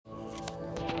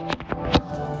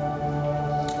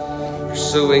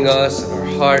pursuing us in our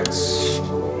hearts,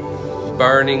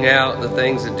 burning out the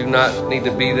things that do not need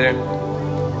to be there.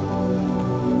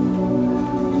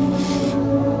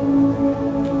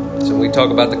 So we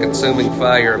talk about the consuming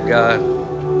fire of God.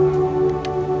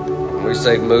 We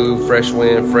say move, fresh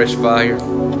wind, fresh fire. So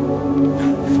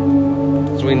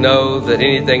we know that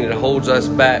anything that holds us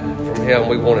back from Him,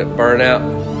 we want it burn out.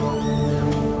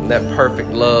 And that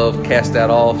perfect love cast out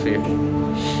all fear.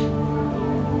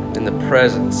 In the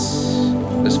presence,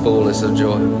 this fullness of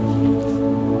joy.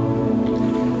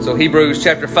 So Hebrews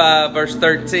chapter 5, verse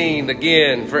 13,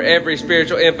 again, for every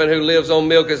spiritual infant who lives on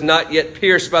milk is not yet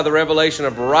pierced by the revelation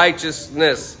of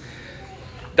righteousness.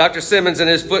 Dr. Simmons, in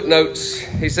his footnotes,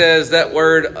 he says that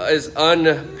word is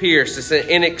unpierced. It's an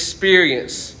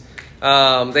inexperience. They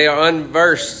are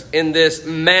unversed in this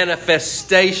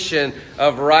manifestation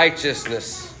of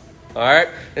righteousness. All right?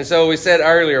 And so we said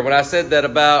earlier, when I said that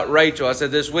about Rachel, I said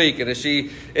this week, and is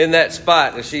she in that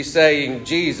spot? Is she saying,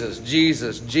 Jesus,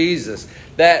 Jesus, Jesus?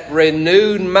 That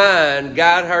renewed mind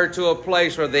got her to a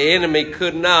place where the enemy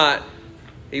could not.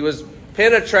 He was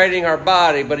penetrating her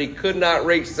body, but he could not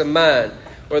reach the mind.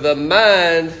 Where the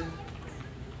mind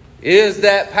is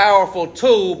that powerful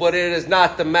tool, but it is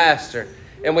not the master.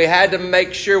 And we had to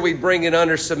make sure we bring it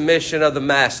under submission of the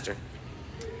master.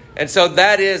 And so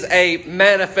that is a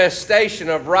manifestation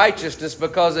of righteousness,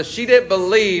 because if she didn't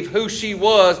believe who she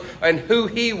was and who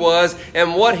he was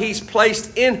and what he's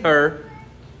placed in her,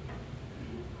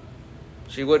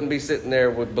 she wouldn't be sitting there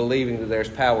with believing that there's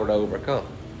power to overcome.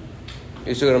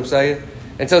 You see what I'm saying?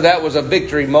 And so that was a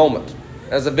victory moment.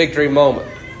 That was a victory moment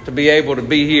to be able to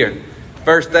be here.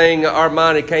 First thing,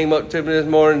 Armani came up to me this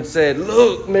morning and said,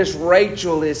 "Look, Miss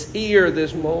Rachel is here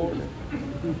this morning."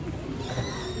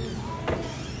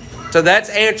 So that's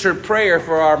answered prayer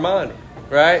for Armani,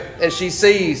 right? And she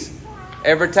sees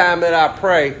every time that I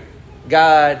pray,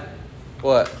 God,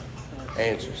 what?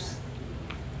 Answers.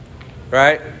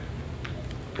 Right?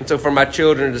 And so for my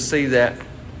children to see that,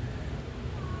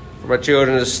 for my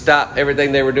children to stop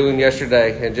everything they were doing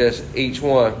yesterday and just each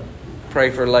one pray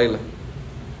for Layla.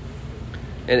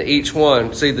 And each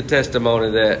one see the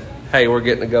testimony that, hey, we're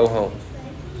getting to go home.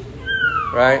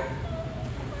 Right?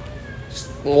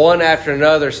 One after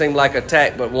another seemed like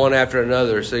attack, but one after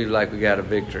another seemed like we got a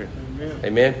victory. Amen.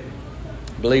 Amen.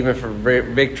 Believing for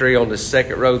victory on the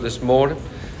second row this morning.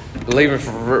 Believing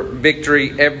for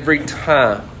victory every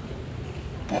time.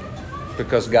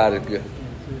 Because God is good.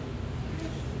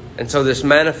 And so this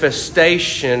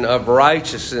manifestation of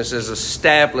righteousness is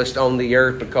established on the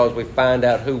earth because we find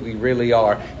out who we really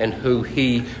are and who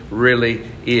He really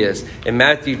is. In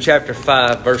Matthew chapter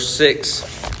 5, verse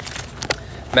 6...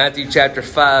 Matthew chapter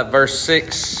 5, verse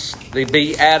 6, the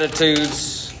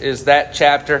Beatitudes is that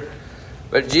chapter.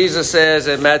 But Jesus says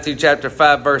in Matthew chapter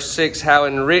 5, verse 6, how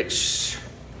enriched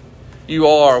you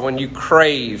are when you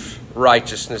crave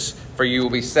righteousness, for you will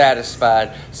be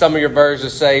satisfied. Some of your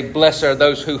verses say, blessed are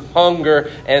those who hunger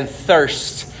and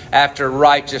thirst after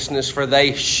righteousness, for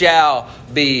they shall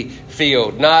be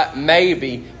filled. Not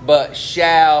maybe, but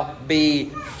shall be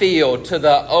filled to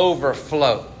the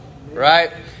overflow,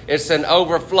 right? It's an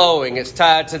overflowing. It's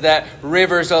tied to that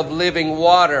rivers of living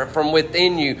water from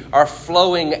within you are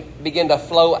begin to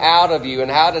flow out of you.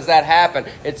 And how does that happen?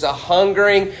 It's a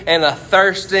hungering and a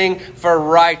thirsting for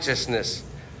righteousness.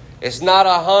 It's not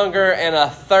a hunger and a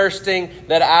thirsting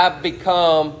that I've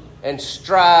become and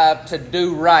strive to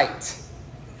do right.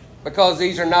 Because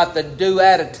these are not the do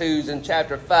attitudes in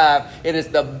chapter 5. It is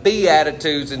the be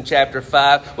attitudes in chapter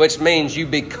 5, which means you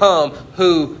become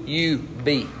who you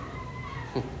be.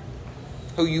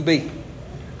 Who you be.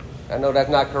 I know that's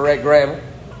not correct grammar,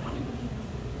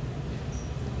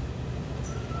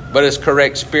 but it's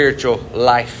correct spiritual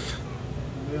life.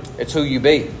 It's who you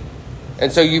be.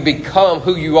 And so you become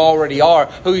who you already are,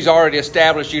 who He's already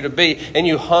established you to be, and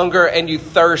you hunger and you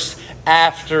thirst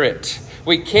after it.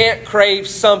 We can't crave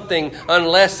something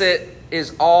unless it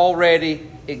is already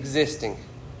existing.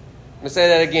 Let me say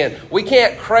that again. We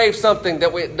can't crave something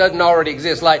that doesn't already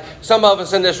exist. Like some of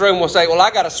us in this room will say, well, I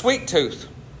got a sweet tooth.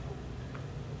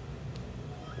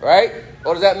 Right?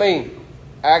 What does that mean?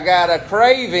 I got a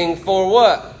craving for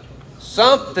what?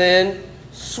 Something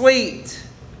sweet.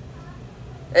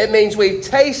 It means we've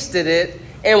tasted it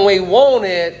and we want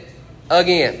it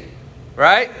again.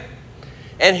 Right?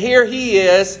 And here he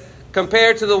is,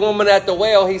 compared to the woman at the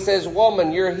well. He says,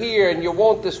 woman, you're here and you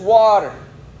want this water.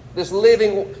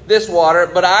 This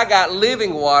water, but I got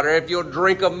living water if you'll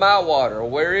drink of my water. Well,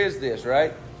 where is this,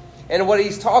 right? And what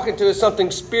he's talking to is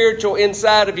something spiritual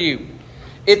inside of you.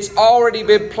 It's already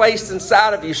been placed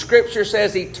inside of you. Scripture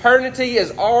says eternity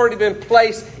has already been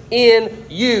placed in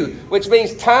you, which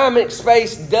means time and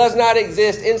space does not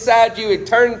exist inside you.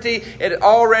 Eternity, it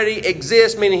already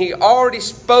exists, meaning He already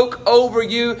spoke over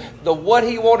you what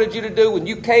He wanted you to do when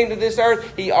you came to this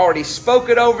earth. He already spoke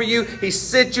it over you. He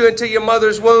sent you into your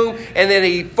mother's womb, and then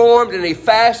He formed and He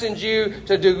fashioned you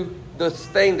to do the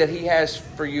thing that He has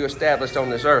for you established on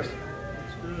this earth.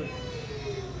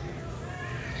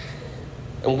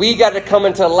 And we got to come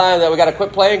into a line that we got to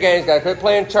quit playing games, got to quit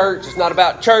playing church. It's not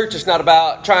about church. It's not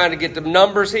about trying to get the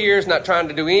numbers here. It's not trying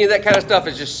to do any of that kind of stuff.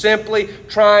 It's just simply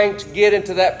trying to get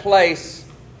into that place.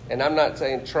 And I'm not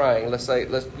saying trying. Let's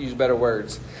use better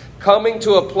words. Coming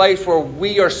to a place where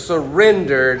we are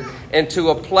surrendered into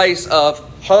a place of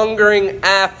hungering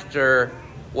after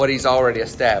what He's already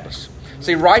established.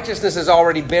 See, righteousness has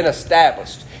already been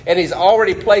established. And He's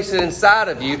already placed it inside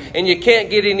of you. And you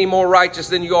can't get any more righteous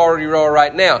than you already are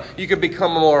right now. You can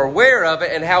become more aware of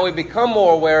it. And how we become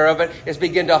more aware of it is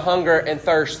begin to hunger and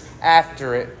thirst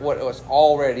after it, what has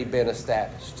already been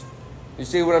established. You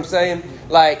see what I'm saying?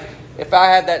 Like, if I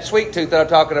had that sweet tooth that I'm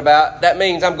talking about, that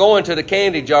means I'm going to the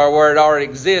candy jar where it already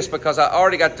exists, because I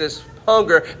already got this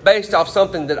hunger based off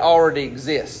something that already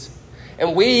exists.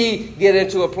 And we get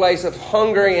into a place of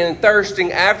hungering and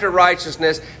thirsting after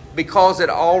righteousness because it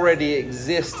already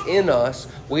exists in us.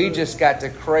 We just got to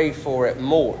crave for it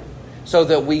more, so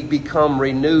that we become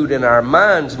renewed in our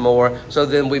minds more, so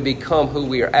then we become who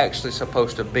we are actually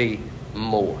supposed to be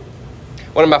more.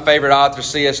 One of my favorite authors,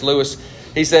 C.S. Lewis,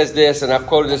 he says this, and I've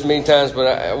quoted this many times, but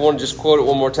I want to just quote it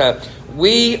one more time.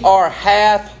 We are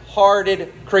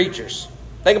half-hearted creatures.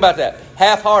 Think about that.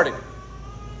 Half-hearted.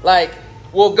 Like,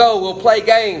 we'll play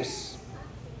games.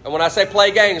 And when I say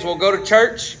play games, we'll go to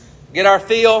church, get our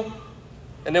fill,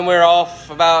 and then we're off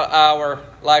about our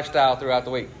lifestyle throughout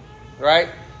the week. Right?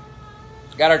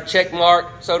 Got our check mark,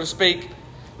 so to speak.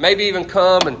 Maybe even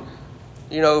come and,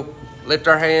 lift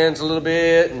our hands a little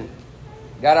bit and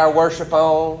got our worship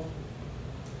on.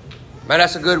 Man,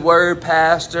 that's a good word,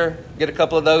 Pastor. Get a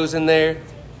couple of those in there.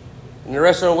 And the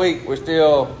rest of the week, we're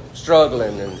still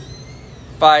struggling and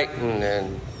fighting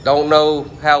and don't know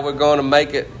how we're going to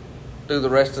make it through the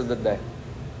rest of the day.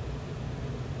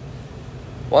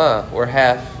 Why? We're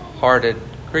half-hearted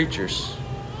creatures.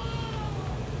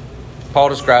 Paul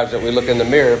describes that we look in the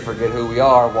mirror, forget who we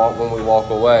are, when we walk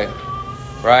away.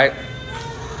 Right?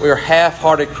 We are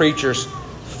half-hearted creatures,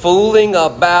 fooling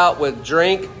about with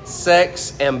drink,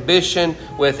 sex, ambition,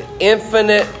 with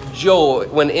infinite joy,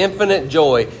 when infinite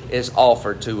joy is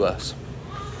offered to us.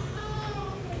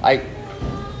 Like,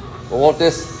 we want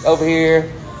this over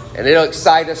here, and it'll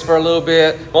excite us for a little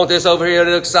bit. Want this over here,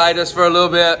 it'll excite us for a little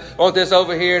bit. Want this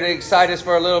over here, it'll excite us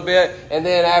for a little bit. And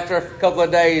then after a couple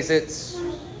of days, it's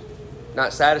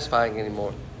not satisfying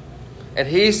anymore. And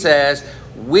he says,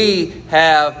 we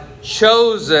have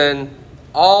chosen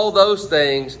all those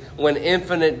things when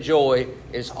infinite joy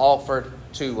is offered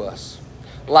to us.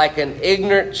 Like an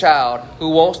ignorant child who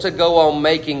wants to go on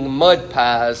making mud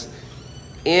pies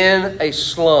in a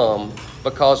slum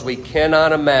because we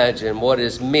cannot imagine what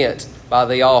is meant by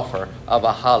the offer of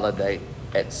a holiday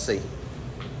at sea.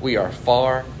 We are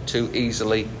far too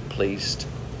easily pleased.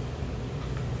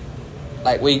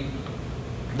 Like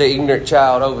the ignorant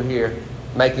child over here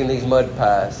making these mud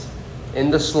pies in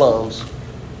the slums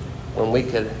when we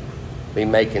could be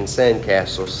making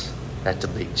sandcastles at the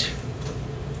beach.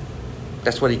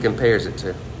 That's what he compares it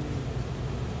to.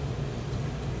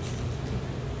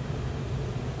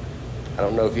 I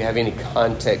don't know if you have any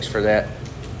context for that,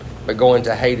 but going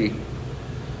to Haiti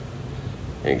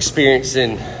and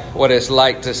experiencing what it's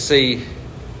like to see,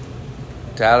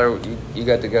 Tyler, you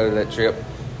got to go to that trip,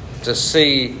 to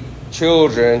see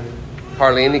children,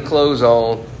 hardly any clothes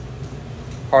on,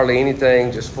 hardly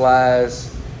anything, just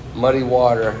flies, muddy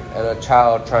water, and a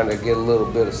child trying to get a little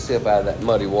bit of sip out of that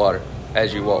muddy water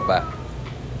as you walk by.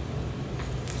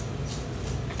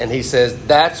 And he says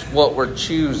that's what we're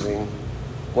choosing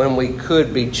when we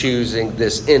could be choosing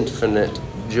this infinite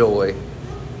joy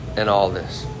and all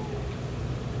this.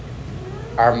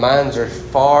 Our minds are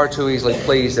far too easily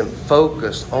pleased and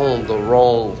focused on the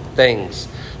wrong things.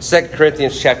 2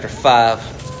 Corinthians chapter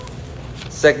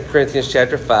 5. 2 Corinthians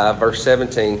chapter 5, verse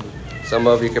 17. Some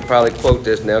of you could probably quote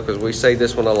this now because we say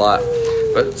this one a lot.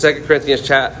 But 2 Corinthians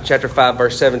chapter 5,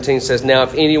 verse 17 says, now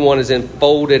if anyone is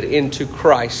enfolded into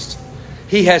Christ,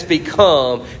 he has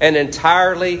become an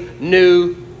entirely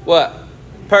new what?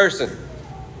 Person.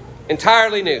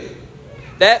 Entirely new.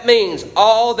 That means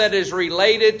all that is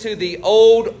related to the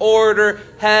old order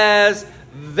has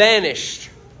vanished.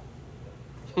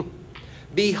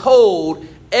 Behold,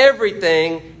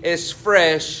 everything is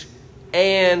fresh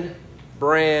and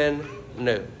brand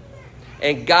new.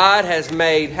 And God has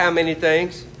made how many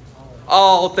things?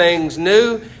 All things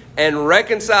new, and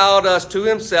reconciled us to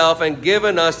himself and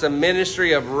given us the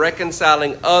ministry of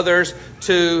reconciling others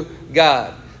to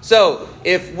God. So,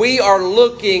 if we are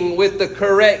looking with the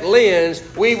correct lens,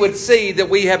 we would see that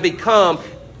we have become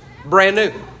brand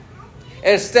new.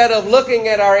 Instead of looking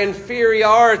at our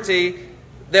inferiority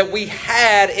that we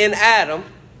had in Adam,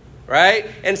 right?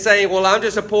 And saying, well, I'm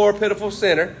just a poor, pitiful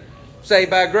sinner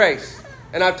saved by grace.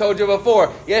 And I've told you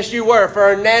before, yes, you were.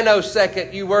 For a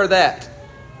nanosecond, you were that.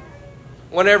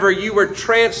 Whenever you were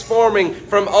transforming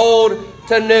from old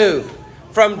to new,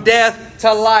 from death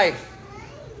to life.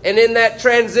 And in that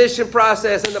transition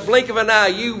process, in the blink of an eye,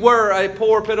 you were a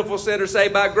poor, pitiful sinner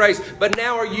saved by grace. But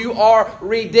now you are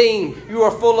redeemed. You are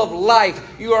full of life.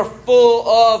 You are full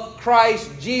of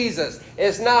Christ Jesus.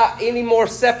 It's not any more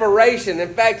separation.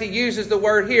 In fact, he uses the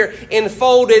word here,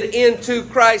 enfolded into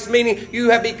Christ, meaning you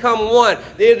have become one.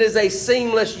 It is a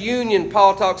seamless union,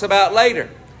 Paul talks about later.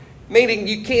 Meaning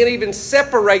you can't even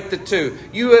separate the two.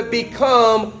 You have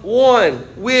become one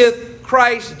with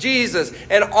Christ Jesus.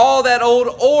 And all that old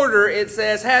order, it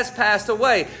says, has passed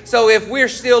away. So if we're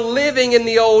still living in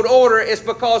the old order, it's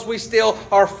because we still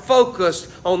are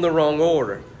focused on the wrong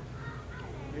order.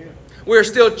 We're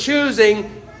still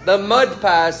choosing the mud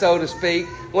pie, so to speak,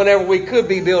 whenever we could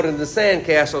be building the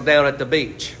sandcastle down at the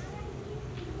beach.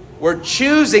 We're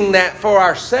choosing that for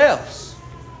ourselves.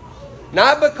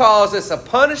 Not because it's a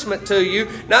punishment to you,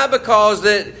 not because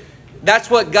that's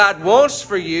what God wants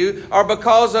for you, or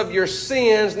because of your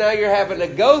sins, now you're having to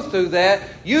go through that.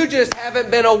 You just haven't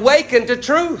been awakened to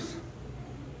truth.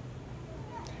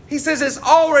 He says it's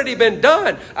already been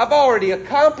done. I've already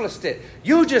accomplished it.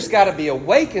 You just got to be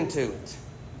awakened to it.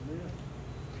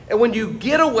 And when you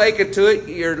get awakened to it,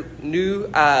 your new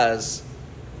eyes,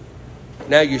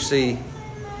 now you see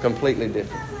completely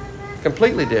different.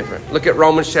 Completely different. Look at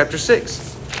Romans chapter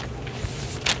 6.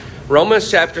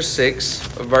 Romans chapter 6,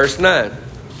 verse 9.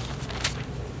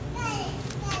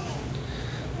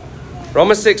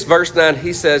 Romans 6, verse 9,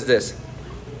 he says this.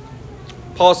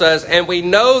 Paul says, and we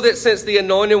know that since the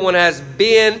Anointed One has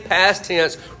been, past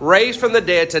tense, raised from the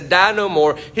dead to die no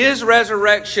more, his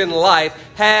resurrection life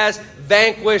has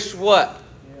vanquished what?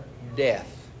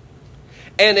 Death.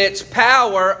 And its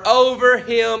power over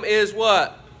him is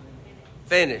what?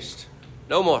 Finished.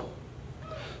 No more.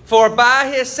 For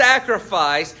by his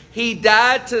sacrifice, he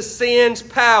died to sin's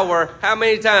power. How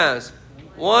many times?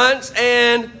 Once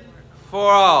and for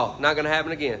all. Not going to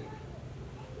happen again.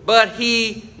 But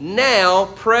he now,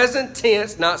 present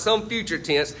tense, not some future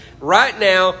tense, right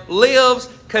now lives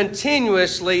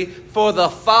continuously for the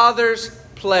Father's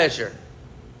pleasure.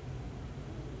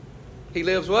 He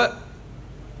lives what?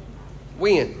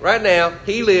 When? Right now,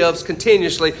 he lives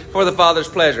continuously for the Father's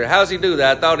pleasure. How does he do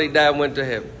that? I thought he died and went to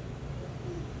heaven.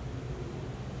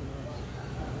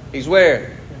 He's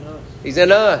where? He's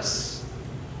in us.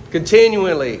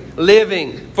 Continually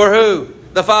living for who?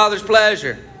 The Father's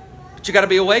pleasure. But you got to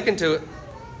be awakened to it.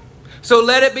 So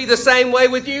let it be the same way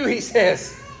with you, he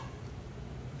says.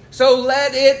 So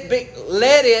let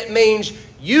it means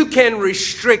you can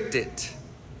restrict it.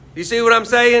 You see what I'm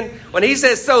saying? When he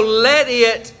says so let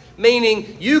it,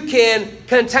 meaning you can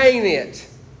contain it.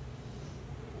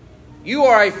 You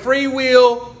are a free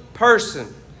will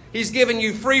person. He's given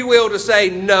you free will to say,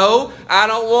 no, I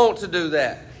don't want to do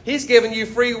that. He's given you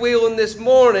free will in this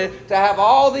morning to have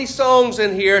all these songs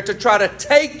in here to try to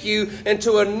take you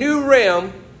into a new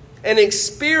realm and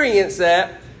experience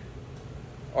that.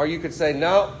 Or you could say,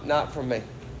 no, not for me.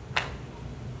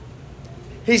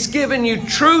 He's given you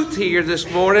truth here this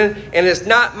morning, and it's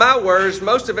not my words.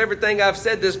 Most of everything I've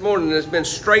said this morning has been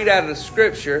straight out of the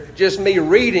Scripture, just me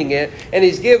reading it, and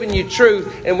he's given you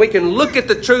truth, and we can look at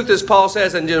the truth, as Paul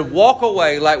says, and just walk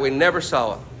away like we never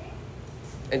saw it,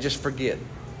 and just forget,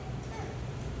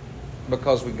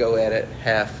 because we go at it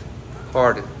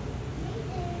half-hearted.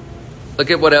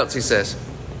 Look at what else he says.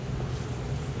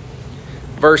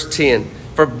 Verse 10.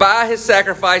 For by his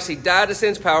sacrifice he died to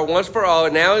sin's power once for all,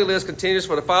 and now he lives continuous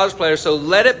for the Father's pleasure. So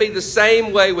let it be the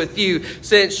same way with you,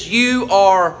 since you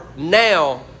are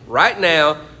now, right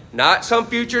now, not some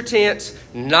future tense,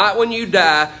 not when you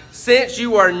die. Since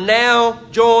you are now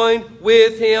joined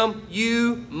with him,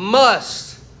 you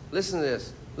must. Listen to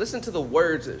this. Listen to the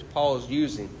words that Paul is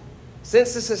using.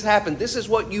 Since this has happened, this is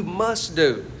what you must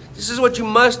do. This is what you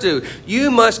must do.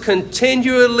 You must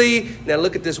continually, now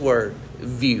look at this word,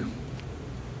 view.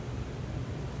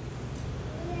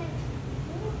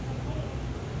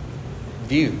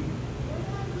 View.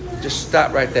 Just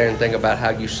stop right there and think about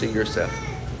how you see yourself.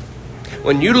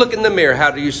 When you look in the mirror,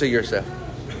 how do you see yourself?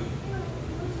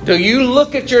 Do you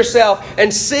look at yourself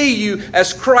and see you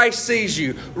as Christ sees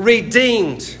you?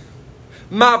 Redeemed.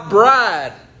 My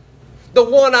bride. The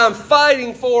one I'm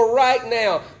fighting for right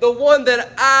now. The one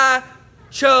that I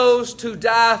chose to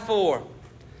die for.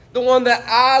 The one that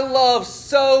I love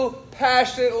so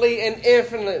passionately and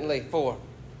infinitely for.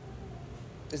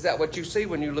 Is that what you see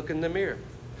when you look in the mirror?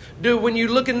 When you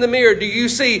look in the mirror, do you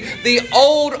see the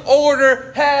old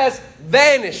order has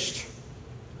vanished?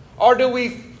 Or do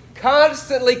we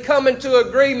constantly come into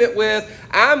agreement with,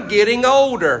 I'm getting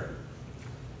older?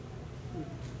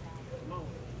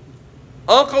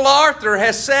 Uncle Arthur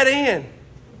has set in.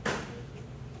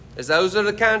 Is those are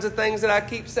the kinds of things that I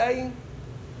keep saying?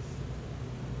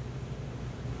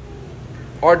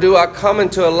 Or do I come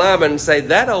into alignment and say,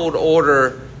 that old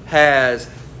order has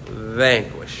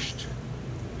vanquished?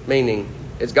 Meaning,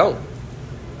 it's gone.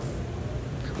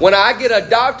 When I get a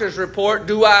doctor's report,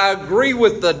 do I agree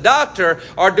with the doctor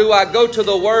or do I go to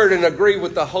the Word and agree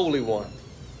with the Holy One?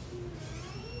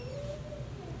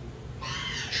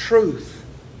 Truth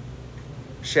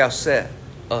shall set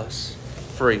us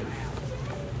free.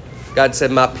 God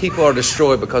said, my people are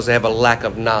destroyed because they have a lack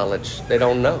of knowledge. They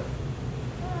don't know.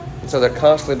 And so they're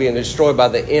constantly being destroyed by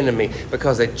the enemy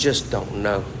because they just don't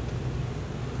know.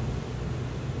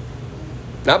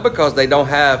 Not because they don't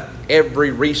have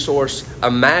every resource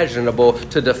imaginable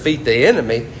to defeat the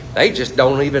enemy. They just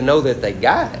don't even know that they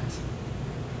got it.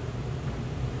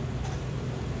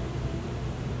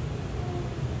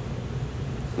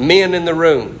 Men in the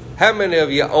room, how many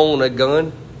of you own a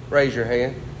gun? Raise your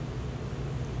hand.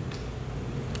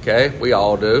 Okay, we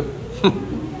all do.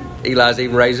 Eli's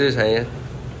even raised his hand.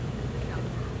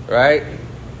 Right?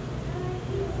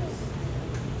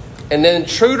 And then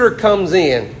intruder comes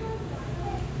in.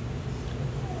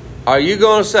 Are you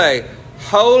going to say,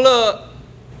 hold up,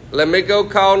 let me go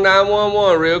call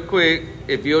 911 real quick.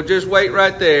 If you'll just wait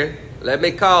right there, let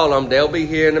me call them. They'll be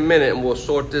here in a minute and we'll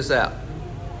sort this out.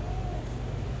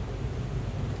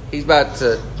 He's about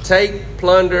to take,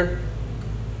 plunder,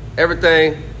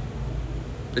 everything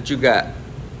that you got.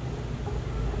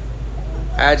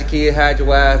 Hide your kid, hide your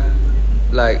wife.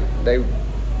 Like, they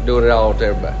doing it all to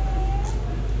everybody.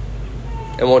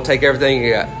 And want to take everything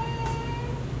you got.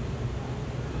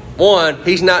 One,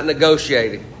 he's not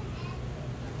negotiating.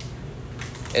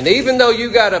 And even though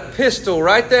you got a pistol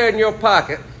right there in your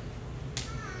pocket,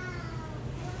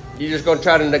 you just going to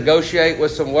try to negotiate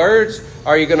with some words?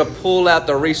 Or are you going to pull out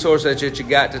the resources that you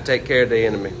got to take care of the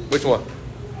enemy? Which one?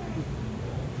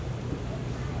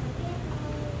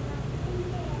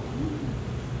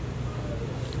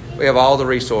 We have all the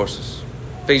resources.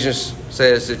 Ephesians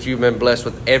says that you've been blessed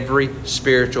with every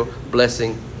spiritual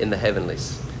blessing in the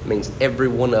heavenlies. It means every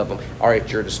one of them are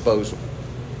at your disposal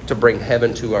to bring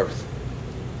heaven to earth.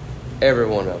 Every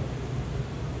one of them.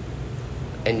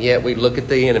 And yet we look at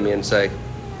the enemy and say,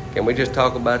 can we just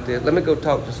talk about this? Let me go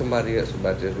talk to somebody else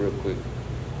about this real quick.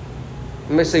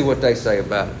 Let me see what they say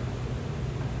about it.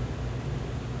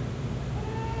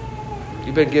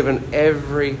 You've been given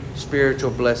every spiritual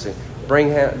blessing.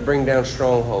 Bring down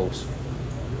strongholds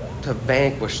to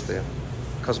vanquish them.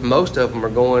 Because most of them are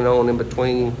going on in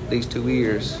between these 2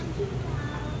 ears.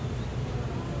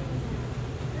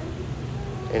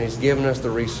 And he's given us the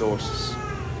resources.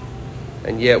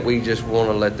 And yet we just want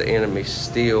to let the enemy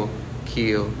steal,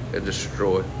 kill, and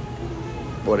destroy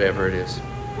whatever it is.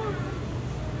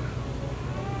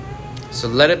 So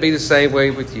let it be the same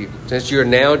way with you. Since you're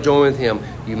now joined with him,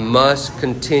 you must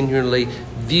continually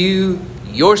view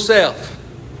yourself,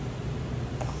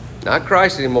 not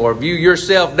Christ anymore, view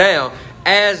yourself now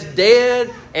as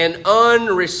dead and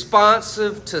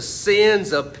unresponsive to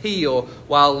sin's appeal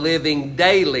while living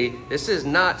daily. This is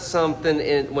not something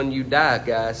when you die,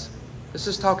 guys. This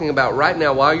is talking about right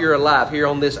now while you're alive here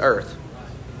on this earth.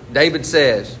 David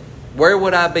says, where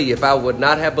would I be if I would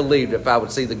not have believed if I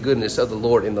would see the goodness of the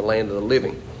Lord in the land of the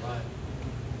living?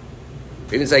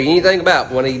 He didn't say anything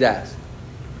about when he dies.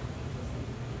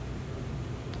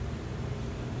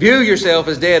 View yourself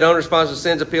as dead, unresponsive to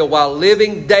sin's appeal while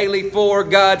living daily for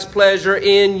God's pleasure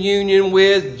in union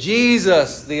with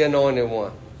Jesus, the Anointed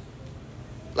One.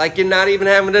 Like you're not even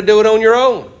having to do it on your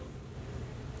own.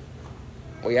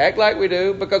 We act like we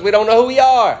do because we don't know who we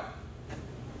are.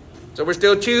 So we're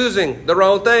still choosing the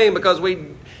wrong thing because we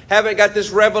haven't got this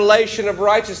revelation of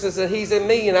righteousness that he's in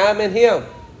me and I'm in him.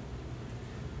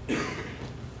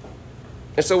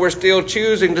 And so we're still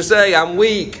choosing to say, I'm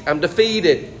weak, I'm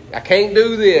defeated, I can't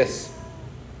do this.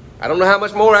 I don't know how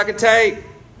much more I can take.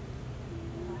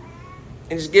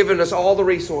 And he's given us all the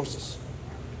resources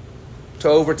to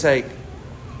overtake.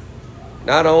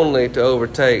 Not only to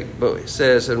overtake, but it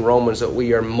says in Romans that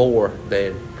we are more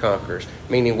than conquerors.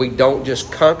 Meaning we don't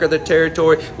just conquer the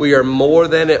territory, we are more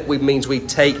than it. It means we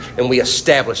take and we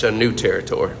establish a new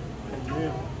territory.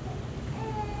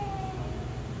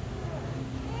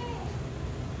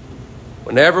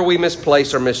 Whenever we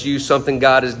misplace or misuse something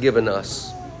God has given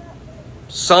us,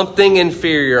 something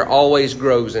inferior always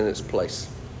grows in its place.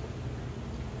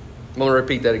 I'm going to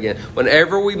repeat that again.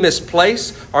 Whenever we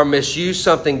misplace or misuse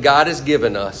something God has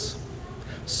given us,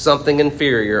 something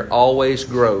inferior always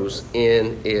grows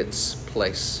in its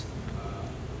place.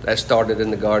 That started in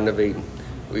the Garden of Eden.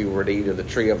 We were to eat of the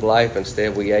tree of life.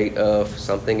 Instead, we ate of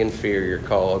something inferior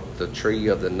called the tree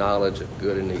of the knowledge of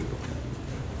good and evil.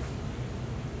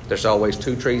 There's always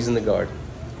two trees in the garden.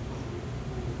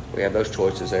 We have those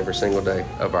choices every single day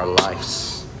of our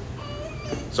lives.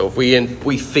 So if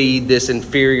we feed this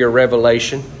inferior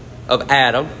revelation of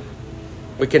Adam,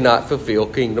 we cannot fulfill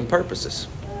kingdom purposes.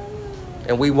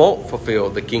 And we won't fulfill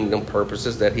the kingdom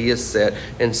purposes that he has set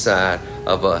inside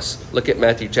of us. Look at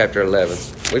Matthew chapter 11.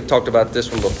 We've talked about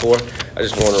this one before. I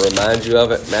just want to remind you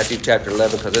of it. Matthew chapter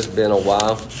 11, because it's been a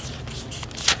while.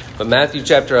 But Matthew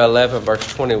chapter 11, verse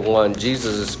 21,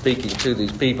 Jesus is speaking to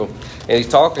these people. And he's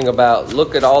talking about,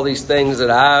 look at all these things that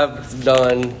I've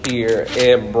done here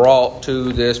and brought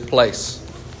to this place.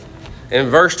 In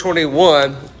verse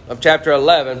 21 of chapter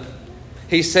 11,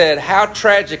 he said, how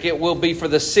tragic it will be for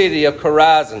the city of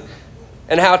Chorazin,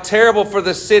 and how terrible for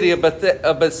the city of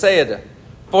Bethsaida.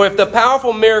 For if the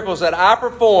powerful miracles that I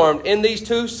performed in these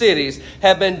two cities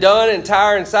had been done in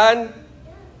Tyre and Sidon,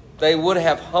 they would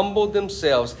have humbled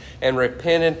themselves and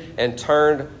repented and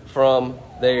turned from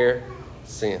their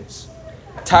sins.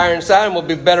 Tyre and Sidon will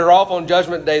be better off on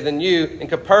Judgment Day than you. In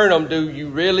Capernaum, do you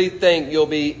really think you'll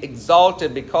be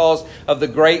exalted because of the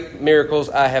great miracles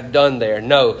I have done there?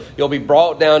 No, you'll be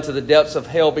brought down to the depths of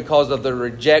hell because of the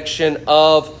rejection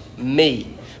of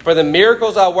me. For the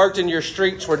miracles I worked in your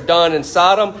streets were done in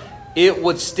Sodom, it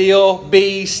would still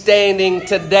be standing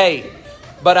today.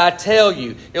 But I tell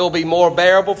you, it will be more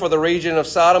bearable for the region of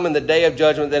Sodom in the day of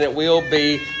judgment than it will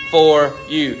be for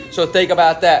you. So think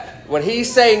about that. When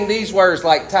he's saying these words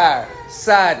like Tyre,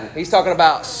 Sidon, he's talking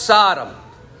about Sodom.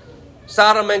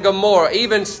 Sodom and Gomorrah.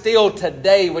 Even still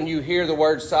today, when you hear the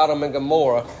word Sodom and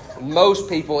Gomorrah, most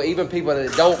people, even people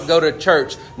that don't go to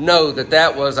church, know that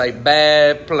that was a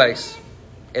bad place.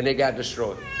 And it got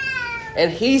destroyed. And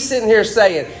he's sitting here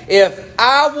saying, if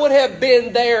I would have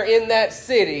been there in that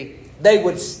city, they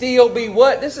would still be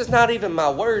what? This is not even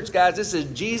my words, guys. This is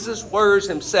Jesus' words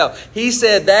himself. He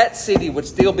said that city would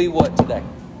still be what today?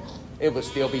 It would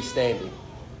still be standing.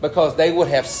 Because they would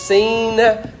have seen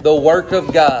the work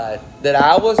of God that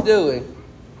I was doing.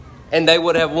 And they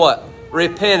would have what?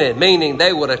 Repented. Meaning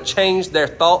they would have changed their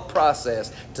thought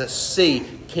process to see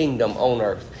kingdom on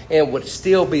earth. And would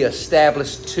still be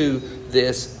established to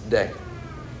this day.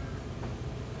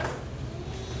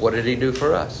 What did he do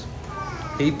for us?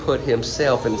 He put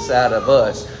himself inside of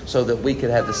us so that we could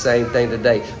have the same thing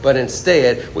today. But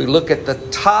instead, we look at the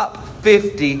top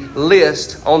 50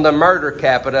 list on the murder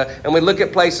capita, and we look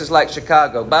at places like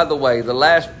Chicago. By the way, the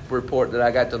last report that I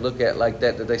got to look at like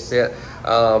that they sent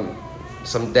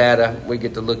some data we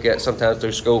get to look at sometimes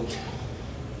through school.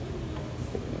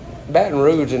 Baton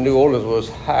Rouge and New Orleans was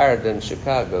higher than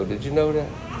Chicago. Did you know that?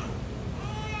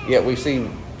 Yet we see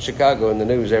Chicago in the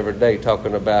news every day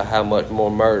talking about how much more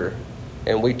murder.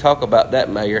 And we talk about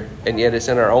that, Mayor, and yet it's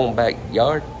in our own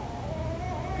backyard.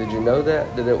 Did you know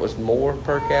that? That it was more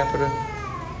per capita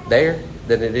there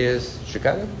than it is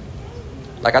Chicago?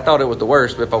 Like, I thought it was the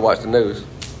worst, but if I watched the news,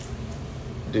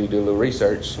 do a little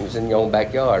research, and it's in your own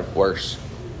backyard, worse.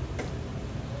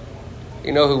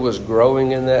 You know who was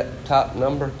growing in that top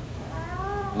number?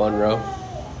 Monroe.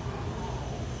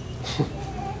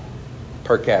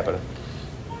 Per capita.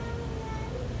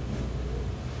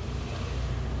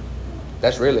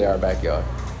 That's really our backyard.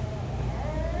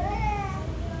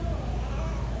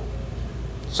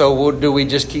 So do we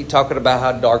just keep talking about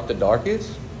how dark the dark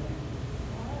is?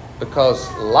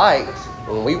 Because light,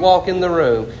 when we walk in the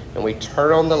room and we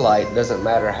turn on the light, it doesn't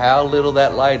matter how little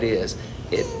that light is,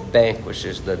 it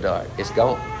vanquishes the dark. It's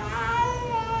gone.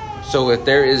 So if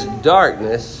there is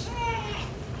darkness,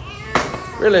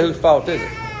 really whose fault is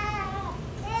it?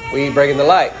 We ain't bringing the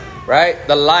light, right?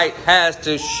 The light has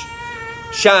to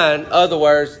shine, other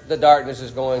words, the darkness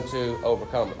is going to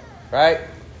overcome it, right?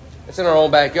 It's in our own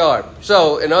backyard.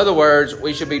 So, in other words,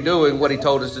 we should be doing what he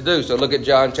told us to do. So look at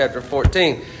John chapter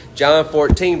 14. John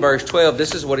 14, verse 12,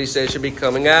 this is what he says should be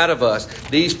coming out of us.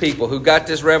 These people who got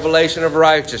this revelation of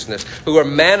righteousness, who are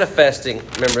manifesting,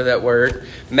 remember that word,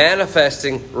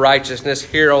 manifesting righteousness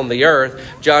here on the earth.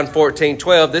 John 14,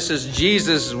 12, this is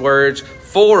Jesus' words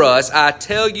for us. I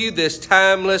tell you this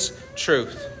timeless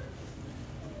truth.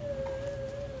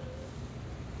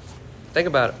 Think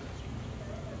about it.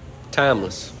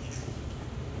 Timeless.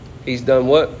 He's done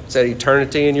what? Set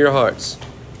eternity in your hearts.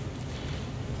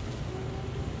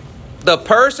 The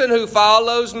person who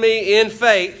follows me in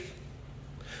faith,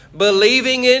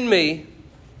 believing in me,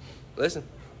 listen,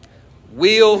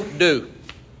 will do.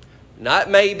 Not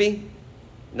maybe,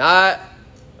 not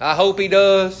I hope he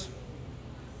does.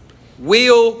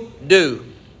 Will do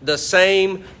the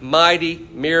same mighty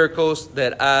miracles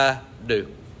that I do.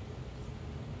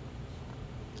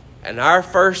 And our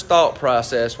first thought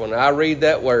process when I read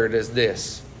that word is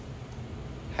this.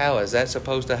 How is that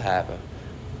supposed to happen?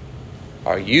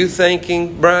 Are you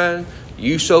thinking, Brian,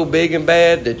 you so big and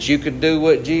bad that you could do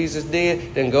what Jesus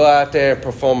did? Then go out there and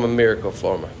perform a miracle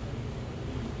for me.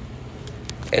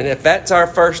 And if that's our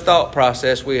first thought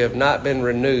process, we have not been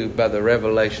renewed by the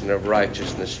revelation of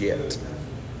righteousness yet.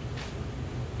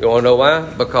 You want to know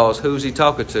why? Because who's he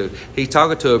talking to? He's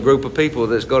talking to a group of people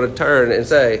that's going to turn and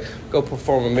say, go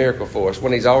perform a miracle for us,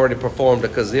 when he's already performed a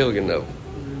gazillion of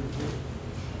them.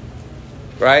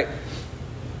 Right?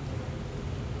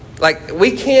 Like,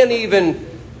 we can't even...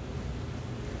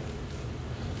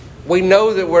 We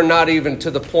know that we're not even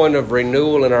to the point of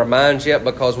renewal in our minds yet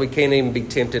because we can't even be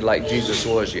tempted like Jesus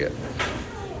was yet.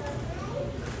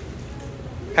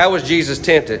 How was Jesus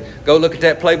tempted? Go look at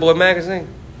that Playboy magazine.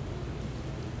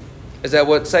 Is that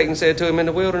what Satan said to him in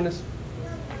the wilderness?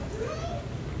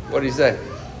 What did he say?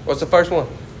 What's the first one?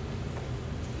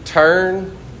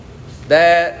 Turn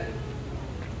that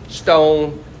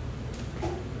stone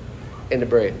into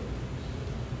bread.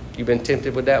 You been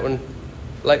tempted with that one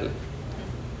lately?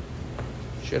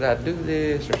 Should I do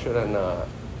this or should I not?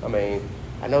 I mean,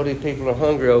 I know these people are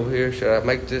hungry over here. Should I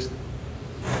make this?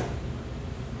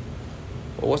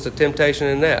 Well, what's the temptation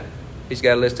in that? He's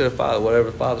got to listen to the Father.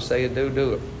 Whatever the Father say to do,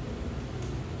 do it.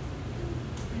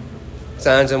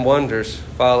 Signs and wonders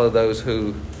follow those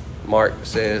who, Mark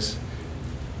says,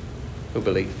 who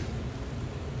believe.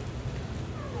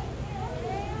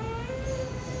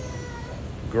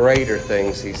 Greater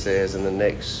things, he says in the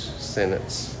next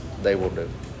sentence, they will do.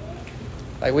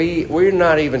 Like we're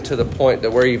not even to the point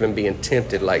that we're even being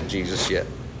tempted like Jesus yet.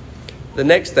 The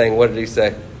next thing, what did he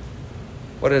say?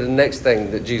 What is the next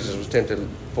thing that Jesus was tempted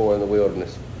for in the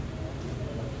wilderness?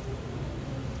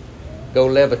 Go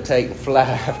levitate and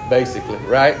fly, basically,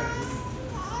 right?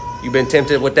 You been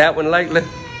tempted with that one lately?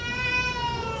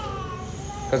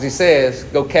 Because he says,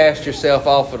 go cast yourself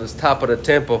off of the top of the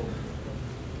temple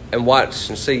and watch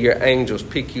and see your angels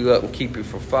pick you up and keep you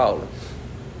from falling.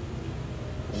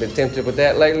 Been tempted with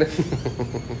that lately?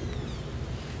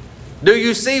 Do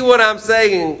you see what I'm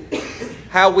saying?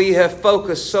 How we have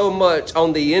focused so much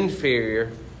on the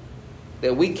inferior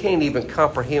that we can't even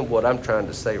comprehend what I'm trying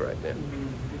to say right now.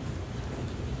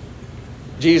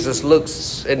 Jesus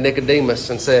looks at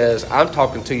Nicodemus and says, I'm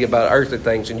talking to you about earthly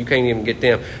things and you can't even get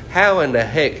them. How in the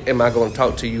heck am I going to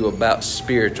talk to you about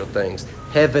spiritual things,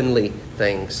 heavenly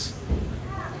things?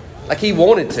 Like he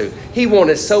wanted to. He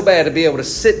wanted so bad to be able to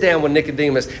sit down with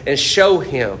Nicodemus and show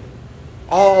him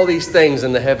all these things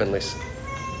in the heavenlies.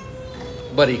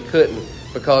 But he couldn't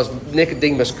because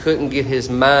Nicodemus couldn't get his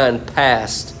mind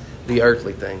past the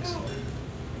earthly things.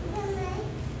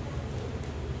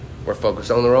 We're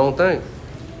focused on the wrong thing.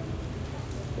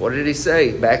 What did he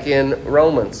say back in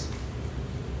Romans?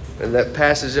 In that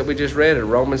passage that we just read in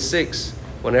Romans 6.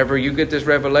 Whenever you get this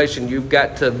revelation, you've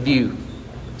got to view.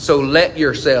 So let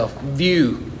yourself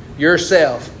view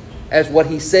yourself as what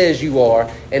he says you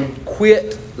are and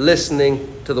quit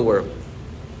listening to the world.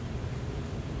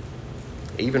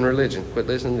 Even religion. Quit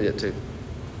listening to it too.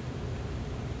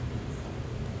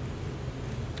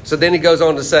 So then he goes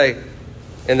on to say,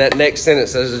 in that next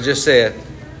sentence, as I just said,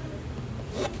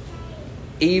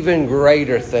 even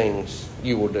greater things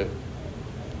you will do.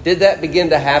 Did that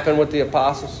begin to happen with the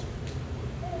apostles?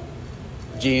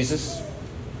 Jesus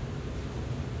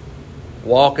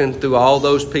walking through all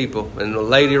those people, and the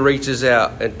lady reaches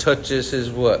out and touches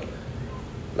his what?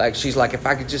 Like she's like, if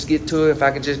I could just get to him, if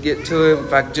I could just get to him,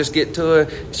 if I could just get to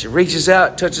him. She reaches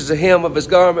out, touches the hem of his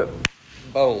garment,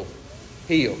 boom,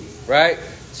 healed, right?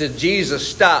 So Jesus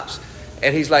stops.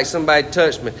 And he's like, somebody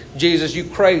touched me. Jesus, you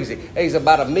crazy. He's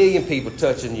about 1 million people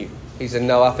touching you. He said,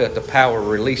 no, I felt the power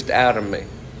released out of me.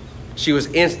 She was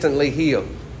instantly healed.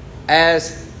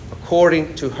 As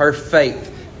according to her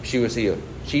faith, she was healed.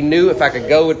 She knew if I could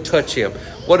go and touch him,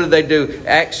 What did they do?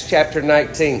 Acts chapter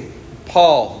 19.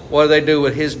 Paul, what do they do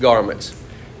with his garments?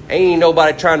 Ain't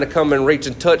nobody trying to come and reach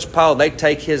and touch Paul. They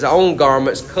take his own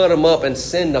garments, cut them up, and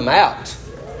send them out.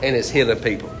 And it's healing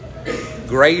people.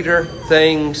 Greater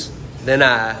things than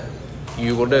I,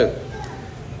 you will do.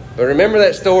 But remember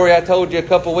that story I told you a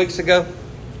couple weeks ago?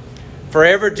 For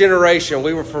every generation,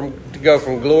 we were to go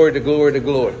from glory to glory to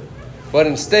glory. But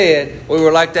instead, we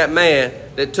were like that man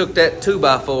that took that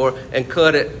 2x4 and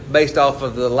cut it based off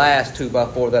of the last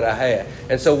 2x4 that I had.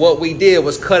 And so what we did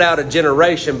was cut out a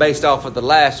generation based off of the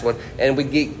last one. And we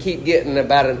keep getting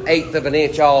about 1/8 of an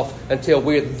inch off until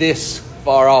we're this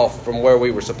far off from where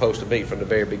we were supposed to be from the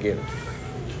very beginning.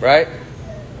 Right?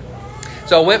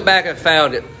 So I went back and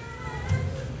found it.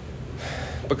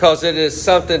 Because it is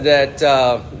something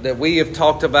that we have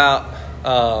talked about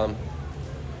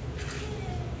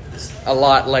a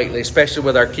lot lately, especially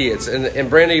with our kids. And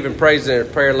Brent even prays in a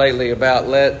prayer lately about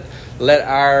let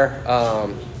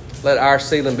our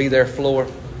ceiling be their floor.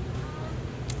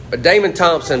 But Damon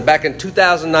Thompson, back in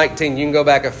 2019, you can go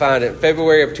back and find it.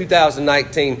 February of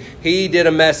 2019, he did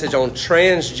a message on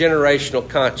transgenerational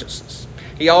consciousness.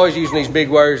 He always using these big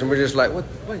words, and we're just like, what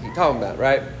is he talking about,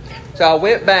 right? So I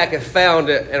went back and found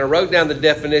it, and I wrote down the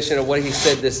definition of what he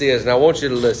said this is, and I want you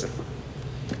to listen.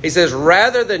 He says,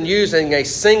 rather than using a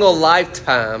single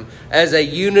lifetime as a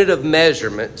unit of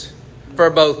measurement for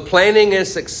both planning and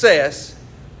success,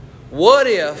 what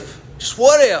if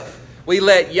we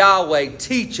let Yahweh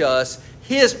teach us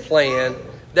His plan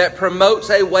that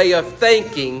promotes a way of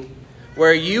thinking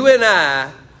where you and I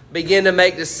begin to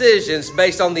make decisions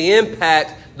based on the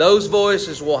impact those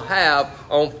voices will have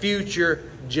on future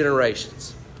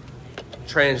generations.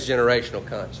 Transgenerational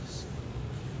conscious.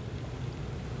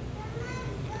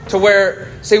 To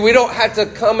where, see, we don't have to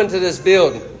come into this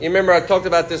building. You remember I talked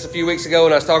about this a few weeks ago,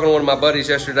 and I was talking to one of my buddies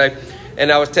yesterday,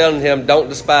 and I was telling him, don't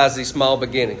despise these small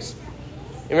beginnings.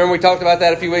 You remember we talked about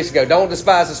that a few weeks ago. Don't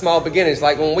despise the small beginnings.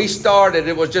 Like when we started,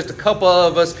 it was just a couple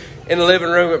of us in the living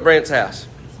room at Brent's house.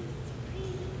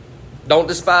 Don't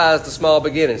despise the small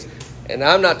beginnings. And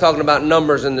I'm not talking about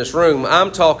numbers in this room.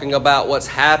 I'm talking about what's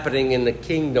happening in the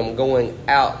kingdom going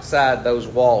outside those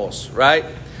walls, right?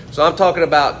 So I'm talking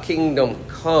about kingdom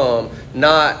come,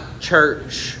 not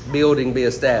church building be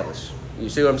established. You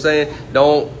see what I'm saying?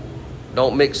 Don't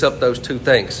mix up those two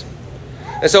things.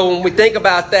 And so when we think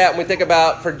about that, when we think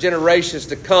about for generations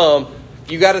to come,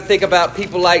 you got to think about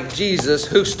people like Jesus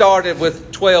who started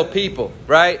with 12 people,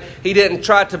 right? He didn't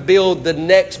try to build the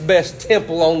next best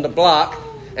temple on the block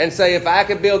and say, if I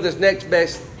can build this next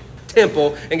best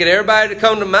temple and get everybody to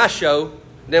come to my show,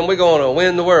 then we're going to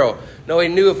win the world. No, he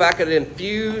knew if I could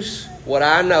infuse what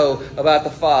I know about the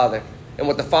Father and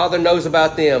what the Father knows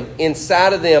about them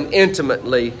inside of them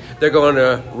intimately, they're going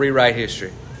to rewrite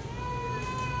history.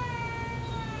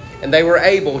 And they were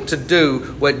able to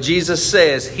do what Jesus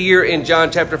says here in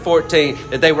John chapter 14,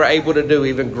 that they were able to do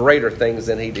even greater things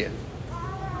than he did.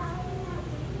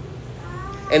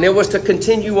 And it was to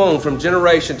continue on from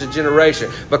generation to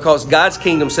generation, because God's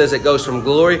kingdom says it goes from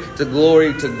glory to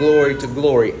glory to glory to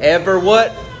glory. Ever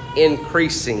what?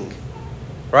 Increasing.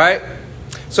 Right?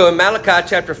 So in Malachi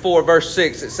chapter 4 verse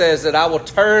 6, it says that I will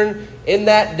turn in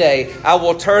that day, I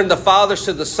will turn the fathers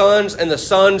to the sons and the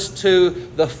sons to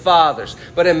the fathers.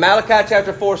 But in Malachi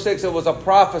chapter 4, 6, it was a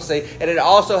prophecy, and it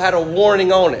also had a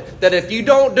warning on it. That if you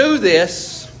don't do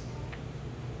this,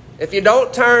 if you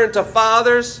don't turn to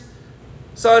fathers,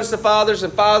 sons to fathers,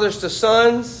 and fathers to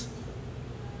sons,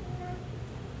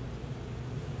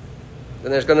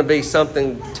 then there's going to be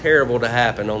something terrible to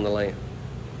happen on the land.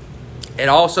 It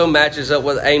also matches up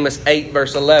with Amos 8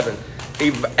 verse 11.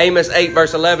 Amos 8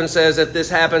 verse 11 says if this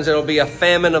happens, it will be a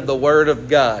famine of the word of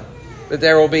God. That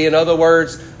there will be, in other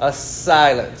words, a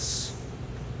silence.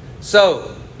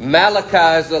 So,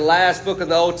 Malachi is the last book of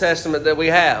the Old Testament that we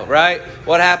have, right?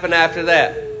 What happened after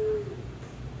that?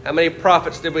 How many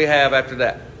prophets did we have after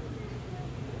that?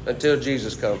 Until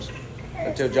Jesus comes.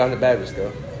 Until John the Baptist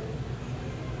comes.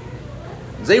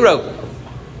 0.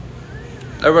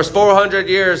 There was 400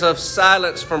 years of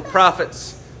silence from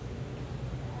prophets.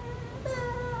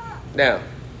 Now,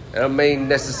 I don't mean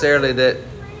necessarily that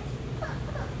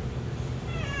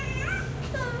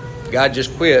God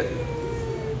just quit.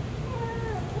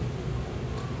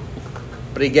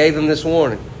 But he gave them this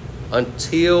warning.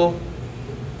 Until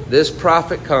this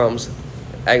prophet comes,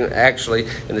 actually,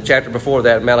 in the chapter before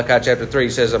that, Malachi chapter 3,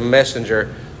 he says a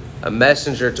messenger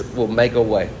will make a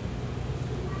way.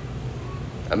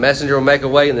 A messenger will make a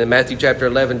way. And in Matthew chapter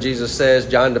 11, Jesus says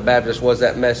John the Baptist was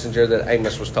that messenger that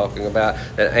Amos was talking about,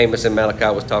 that Amos and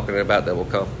Malachi was talking about that will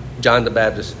come. John the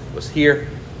Baptist was here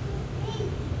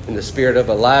in the spirit of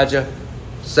Elijah.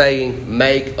 saying,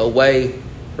 make a way,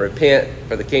 repent,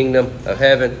 for the kingdom of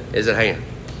heaven is at hand.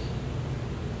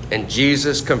 And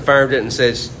Jesus confirmed it and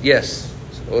says, yes,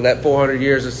 well, that 400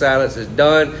 years of silence is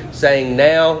done, saying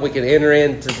now we can enter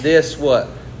into this, what?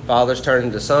 Fathers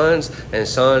turning to sons and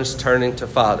sons turning to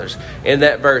fathers. In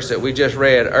that verse that we just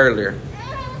read earlier,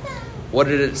 what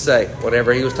did it say?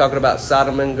 Whenever he was talking about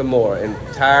Sodom and Gomorrah and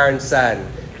Tyre and Sidon,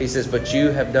 he says, but you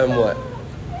have done what?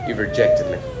 You've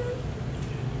rejected me.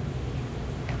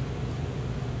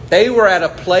 They were at a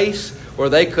place where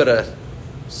they could have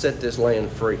set this land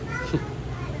free.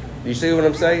 You see what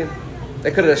I'm saying?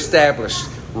 They could have established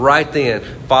right then,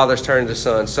 fathers turned to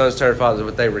sons, sons turned to fathers,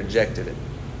 but they rejected it.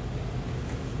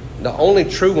 The only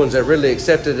true ones that really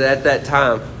accepted it at that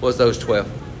time was those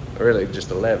 12. Really, just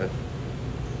 11.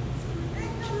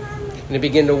 And he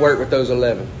began to work with those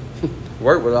 11.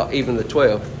 Work with even the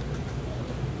 12.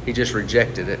 He just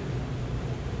rejected it.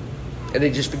 And he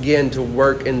just began to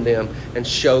work in them and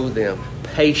show them,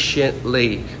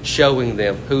 patiently showing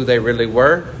them who they really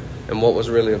were and what was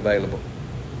really available.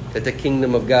 That the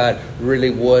kingdom of God really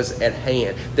was at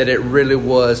hand. That it really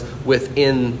was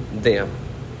within them.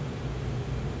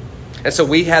 And so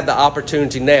we had the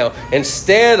opportunity now,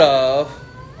 instead of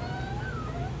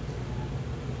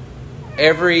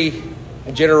every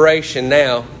generation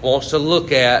now wants to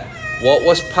look at what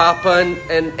was Papa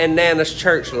and Nana's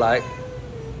church like.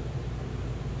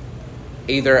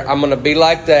 Either I'm going to be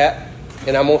like that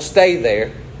and I'm going to stay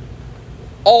there,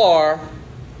 or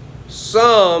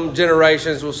some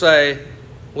generations will say,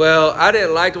 well, I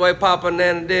didn't like the way Papa and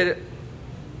Nana did it,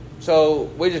 so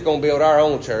we're just going to build our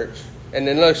own church. And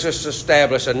then let's just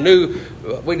establish a new,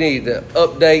 we need to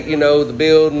update, the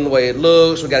building, the way it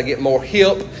looks. We got to get more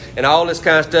hip and all this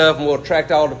kind of stuff, and we'll attract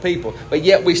all the people. But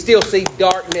yet we still see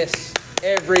darkness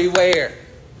everywhere.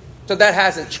 So that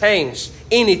hasn't changed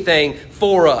anything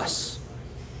for us.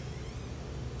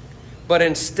 But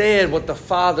instead, what the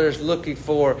Father is looking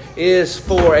for is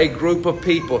for a group of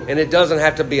people. And it doesn't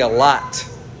have to be a lot.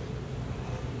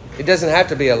 It doesn't have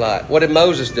to be a lot. What did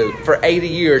Moses do? For 80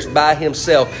 years by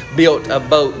himself built a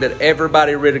boat that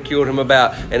everybody ridiculed him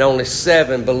about. And only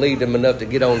 7 believed him enough to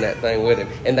get on that thing with him.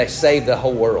 And they saved the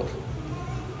whole world.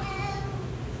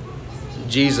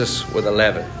 Jesus with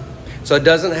 11. So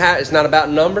it's not about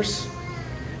numbers.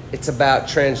 It's about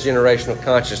transgenerational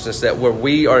consciousness, that where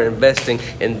we are investing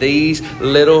in these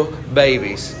little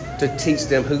babies to teach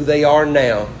them who they are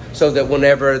now, so that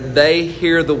whenever they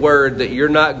hear the word that you're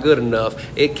not good enough,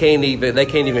 they can't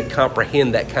even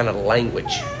comprehend that kind of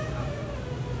language.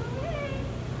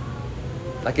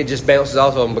 Like it just bounces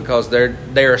off of them because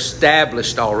they're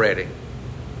established already.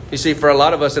 You see, for a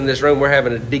lot of us in this room, we're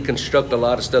having to deconstruct a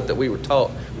lot of stuff that we were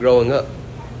taught growing up,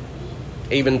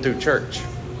 even through church.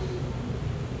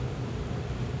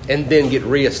 And then get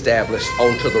reestablished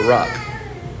onto the rock,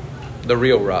 the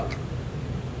real rock,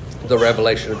 the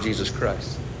revelation of Jesus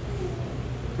Christ.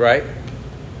 Right?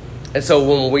 And so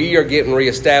when we are getting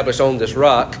reestablished on this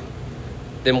rock,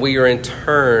 then we are in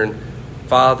turn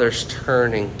fathers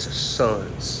turning to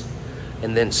sons,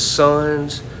 and then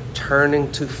sons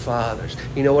turning to fathers.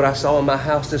 You know what I saw in my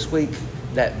house this week?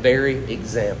 That very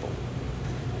example.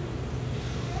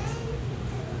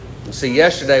 You see,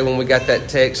 yesterday when we got that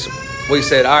text, we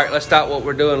said, all right, let's stop what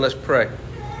we're doing. Let's pray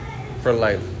for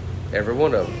Layla. Every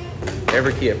one of them.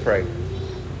 Every kid prayed.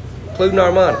 Including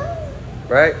Armani.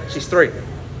 Right? She's 3.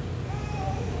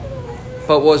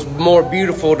 But what's more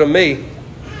beautiful to me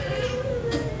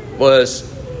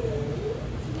was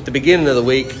the beginning of the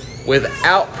week,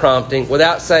 without prompting,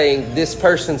 without saying, this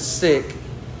person's sick,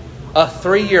 a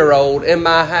 3-year-old in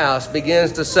my house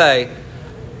begins to say,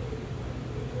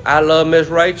 I love Miss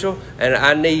Rachel, and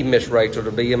I need Miss Rachel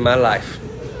to be in my life.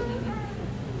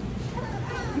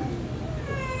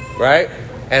 Right?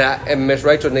 And Miss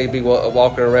Rachel need to be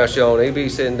walking around. She don't need to be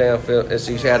sitting down. And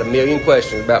she had a million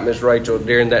questions about Miss Rachel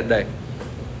during that day.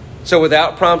 So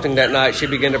without prompting that night, she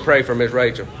began to pray for Miss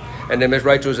Rachel. And then Miss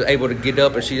Rachel was able to get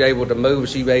up and she's able to move.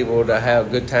 She's able to have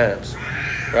good times.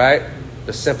 Right?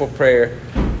 The simple prayer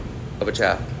of a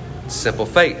child. Simple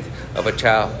faith of a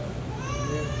child.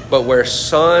 But where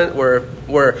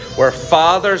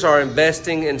fathers are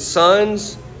investing in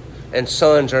sons, and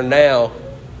sons are now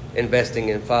investing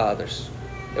in fathers.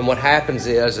 And what happens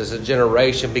is a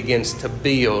generation begins to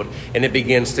build, and it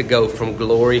begins to go from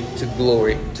glory to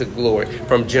glory to glory,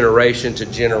 from generation to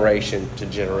generation to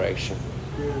generation.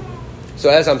 So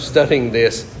as I'm studying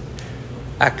this,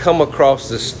 I come across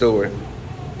this story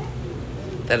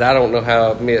that I don't know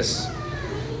how I've missed.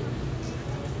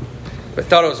 But I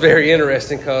thought it was very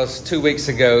interesting because 2 weeks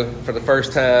ago, for the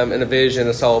first time in a vision,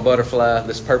 I saw a butterfly,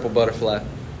 this purple butterfly.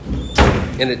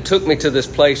 And it took me to this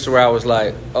place where I was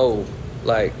like, oh,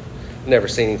 like, never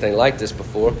seen anything like this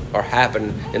before or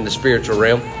happen in the spiritual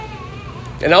realm.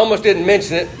 And I almost didn't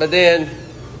mention it, but then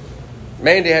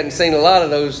Mandy hadn't seen a lot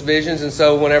of those visions. And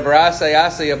so whenever I say I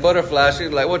see a butterfly, she's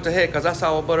like, what the heck? Because I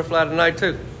saw a butterfly tonight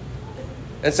too.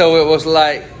 And so it was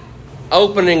like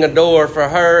opening a door for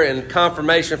her and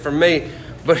confirmation for me.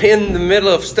 But in the middle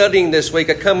of studying this week,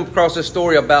 I come across a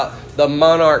story about the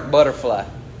monarch butterfly.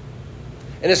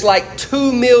 And it's like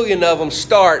 2 million of them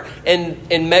start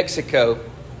in Mexico.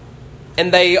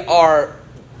 And they are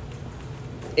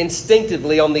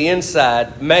instinctively on the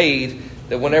inside made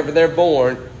that whenever they're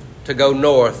born to go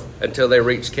north until they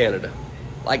reach Canada.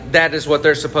 Like that is what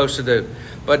they're supposed to do.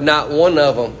 But not one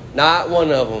of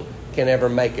them can ever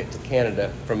make it to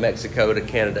Canada from Mexico to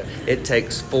Canada. It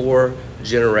takes 4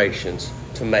 generations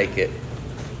to make it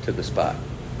to the spot.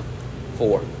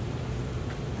 4.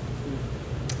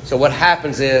 So what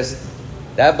happens is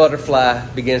that butterfly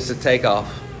begins to take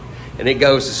off. And it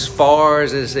goes as far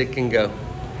as it can go.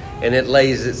 And it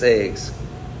lays its eggs.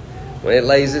 When it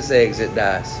lays its eggs, it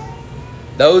dies.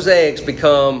 Those eggs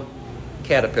become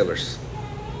caterpillars.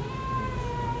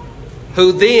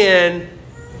 Who then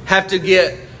have to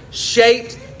get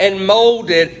shaped and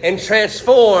molded and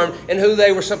transformed in who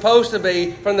they were supposed to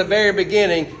be from the very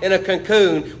beginning in a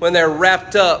cocoon when they're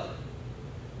wrapped up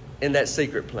in that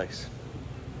secret place.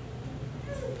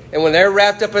 And when they're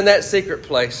wrapped up in that secret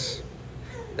place,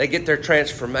 they get their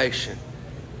transformation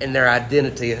and their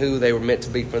identity of who they were meant to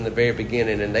be from the very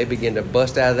beginning. And they begin to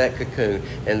bust out of that cocoon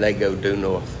and they go due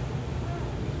north.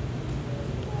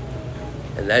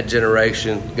 And that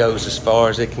generation goes as far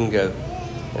as it can go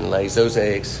and lays those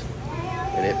eggs.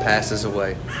 And it passes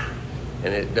away.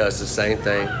 And it does the same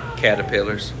thing.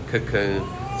 Caterpillars, cocoon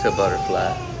to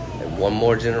butterfly. And one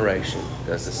more generation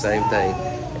does the same thing.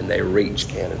 And they reach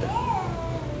Canada.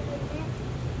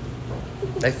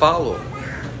 They follow them.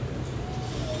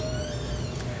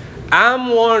 I'm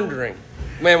wondering,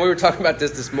 man, we were talking about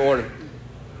this morning.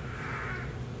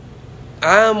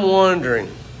 I'm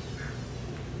wondering,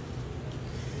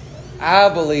 I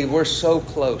believe we're so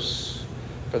close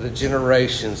for the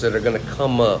generations that are going to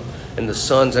come up and the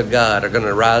sons of God are going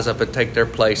to rise up and take their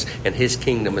place and His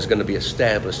kingdom is going to be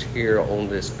established here on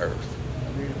this earth.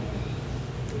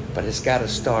 But it's got to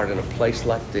start in a place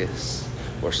like this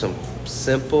where some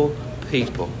simple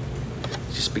people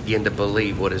just begin to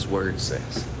believe what His Word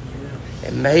says.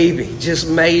 And maybe, just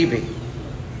maybe,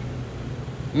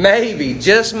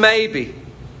 just maybe,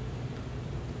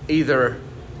 either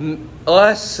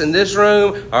us in this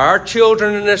room or our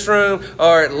children in this room,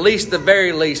 or at least the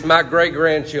very least my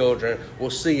great-grandchildren will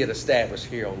see it established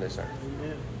here on this earth.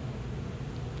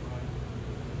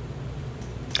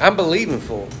 I'm believing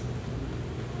for it.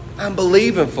 I'm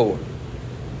believing for it.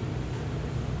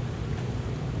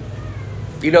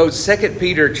 You know, 2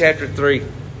 Peter chapter 3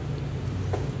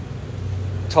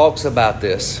 talks about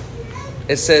this.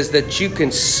 It says that you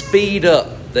can speed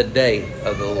up the day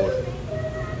of the Lord.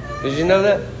 Did you know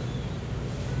that?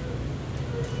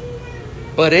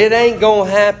 But it ain't going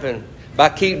to happen by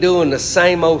keep doing the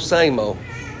same old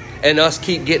and us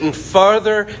keep getting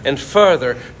further and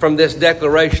further from this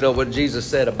declaration of what Jesus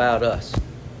said about us.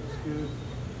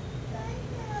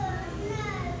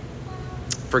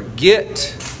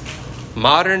 Forget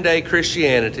modern day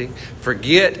Christianity,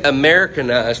 forget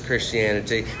Americanized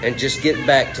Christianity, and just get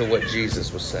back to what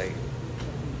Jesus was saying.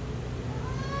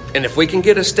 And if we can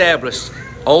get established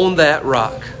on that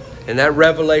rock and that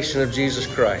revelation of Jesus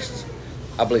Christ,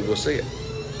 I believe we'll see it.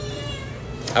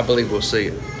 I believe we'll see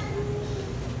it.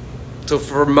 So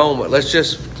for a moment, let's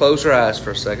just close our eyes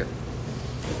for a second.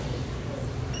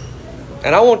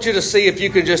 And I want you to see if you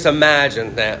can just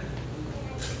imagine that.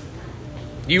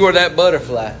 You are that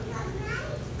butterfly.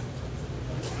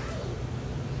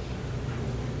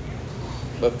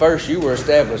 But first you were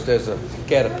established as a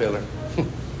caterpillar.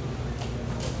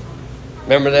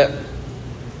 Remember that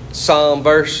Psalm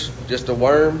verse? Just a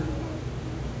worm?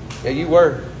 Yeah, you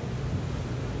were.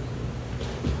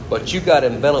 But you got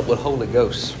enveloped with Holy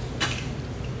Ghost.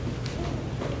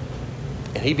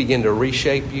 And He began to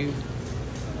reshape you.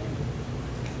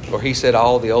 Or He said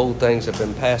all the old things have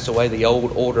been passed away. The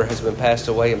old order has been passed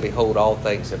away. And behold, all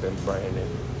things have been brand new.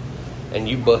 And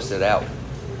you busted out.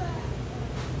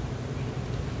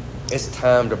 It's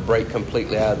time to break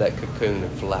completely out of that cocoon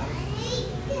and fly.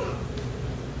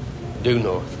 Due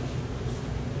north.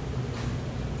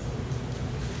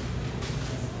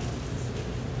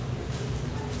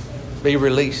 Be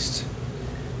released.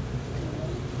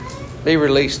 Be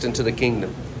released into the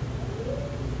kingdom.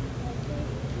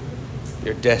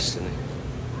 Your destiny.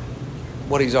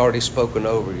 What He's already spoken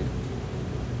over you.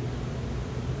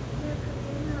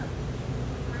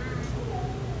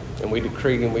 And we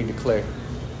decree and we declare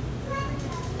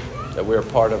that we're a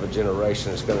part of a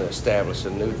generation that's going to establish a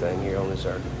new thing here on this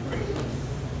earth.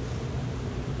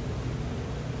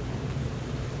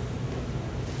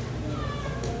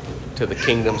 Till the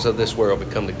kingdoms of this world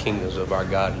become the kingdoms of our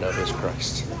God and of His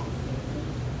Christ.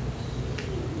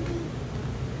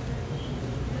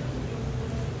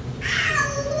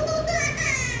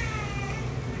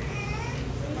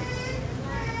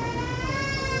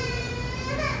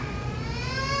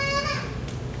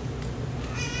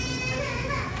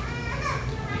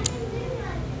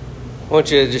 I want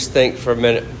you to just think for a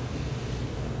minute.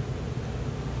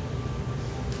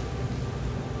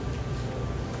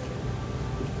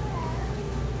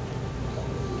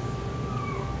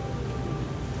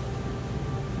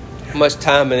 How much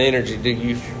time and energy do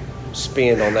you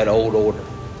spend on that old order?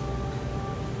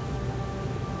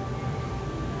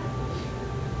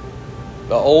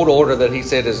 The old order that He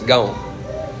said is gone.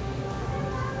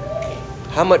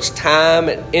 How much time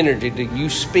and energy do you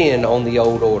spend on the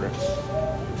old order?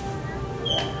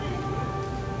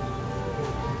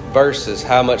 Versus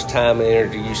how much time and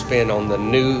energy you spend on the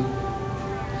new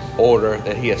order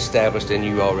that He established in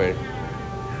you already.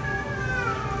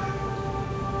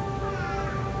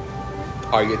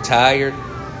 Are you tired?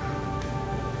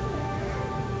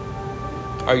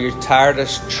 Are you tired of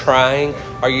trying?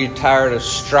 Are you tired of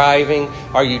striving?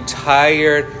 Are you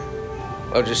tired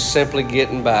of just simply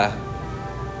getting by?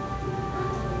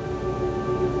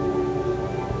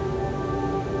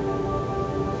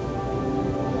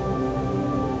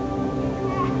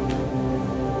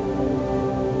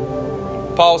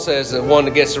 Paul says that one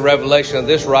that gets the revelation of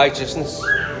this righteousness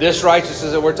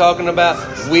that we're talking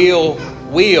about, will,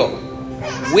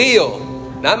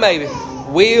 not maybe,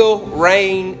 will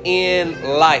reign in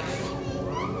life.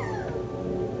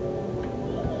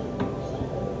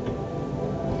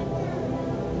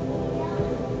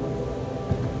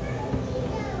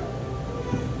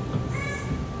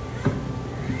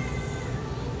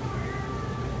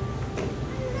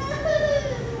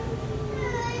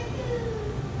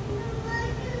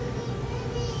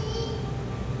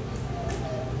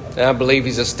 And I believe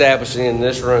He's establishing in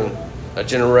this room a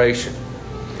generation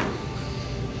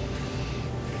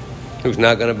who's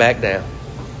not going to back down.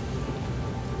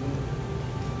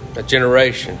 A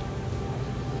generation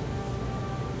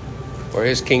where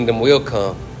His kingdom will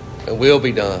come and will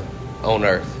be done on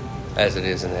earth as it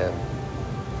is in heaven.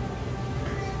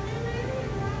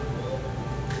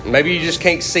 Maybe you just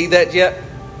can't see that yet.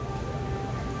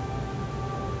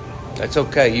 That's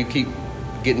okay. You keep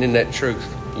getting in that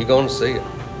truth. You're going to see it.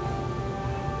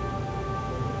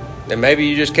 And maybe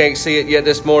you just can't see it yet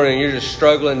this morning and you're just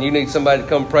struggling. You need somebody to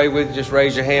come pray with you. Just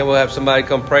raise your hand. We'll have somebody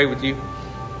come pray with you.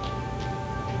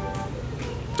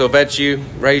 So if that's you,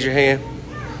 raise your hand.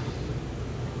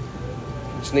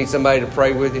 Just need somebody to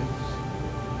pray with you.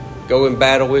 Go in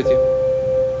battle with you.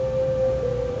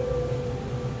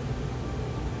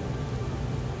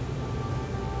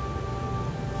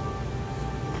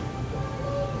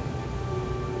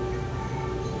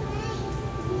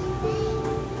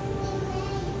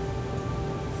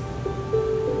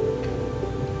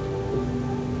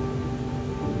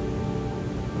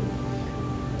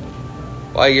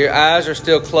 While your eyes are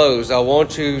still closed, I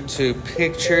want you to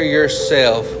picture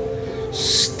yourself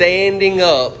standing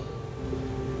up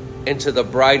into the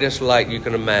brightest light you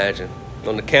can imagine.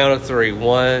 On the count of 3.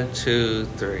 1, 2,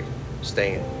 3.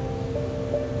 Stand.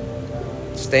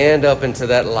 Stand up into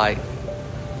that light.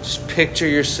 Just picture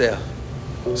yourself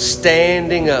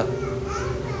standing up.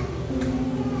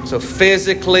 So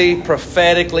physically,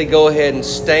 prophetically, go ahead and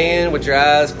stand with your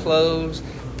eyes closed,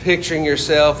 picturing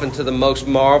yourself into the most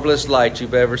marvelous light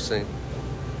you've ever seen.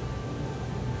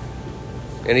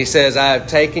 And He says, I have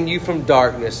taken you from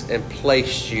darkness and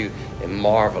placed you in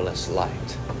marvelous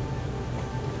light.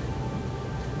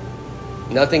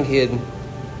 Nothing hidden.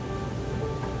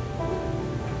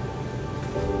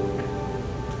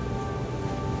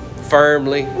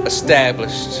 Firmly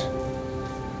established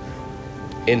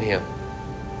in Him.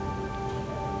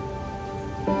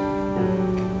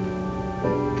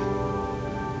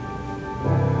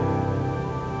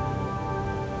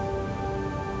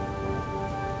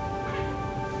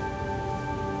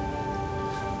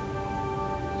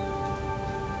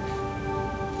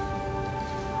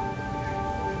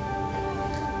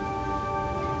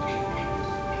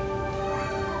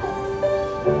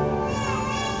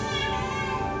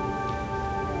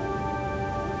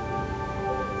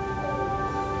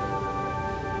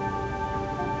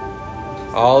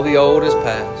 All the old is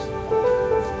past.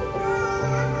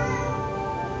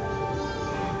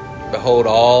 Behold,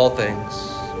 all things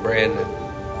brand new.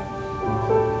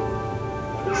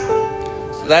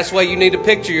 So that's the way you need to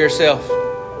picture yourself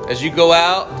as you go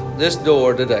out this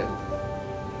door today.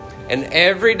 And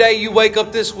every day you wake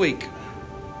up this week,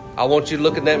 I want you to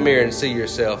look in that mirror and see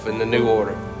yourself in the new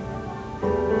order.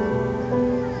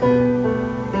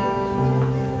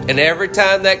 And every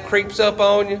time that creeps up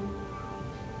on you,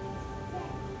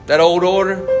 that old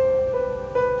order,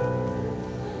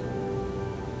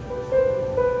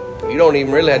 you don't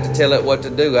even really have to tell it what to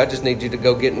do. I just need you to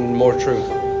go get in more truth.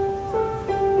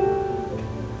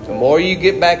 The more you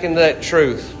get back into that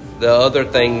truth, the other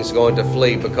thing's going to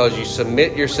flee, because you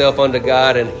submit yourself unto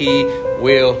God and He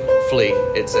will flee,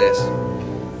 it says.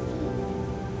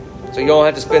 So you don't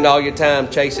have to spend all your time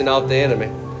chasing off the enemy.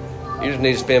 You just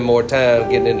need to spend more time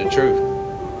getting into truth.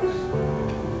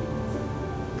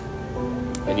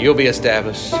 And you'll be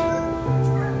established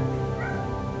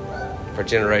for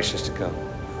generations to come.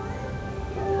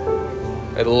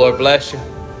 May the Lord bless you.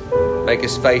 Make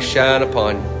His face shine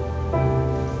upon you.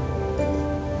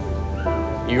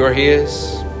 You are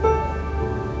His,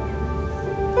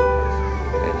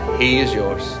 and He is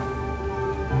yours.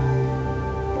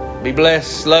 Be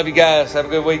blessed. Love you guys. Have a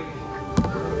good week.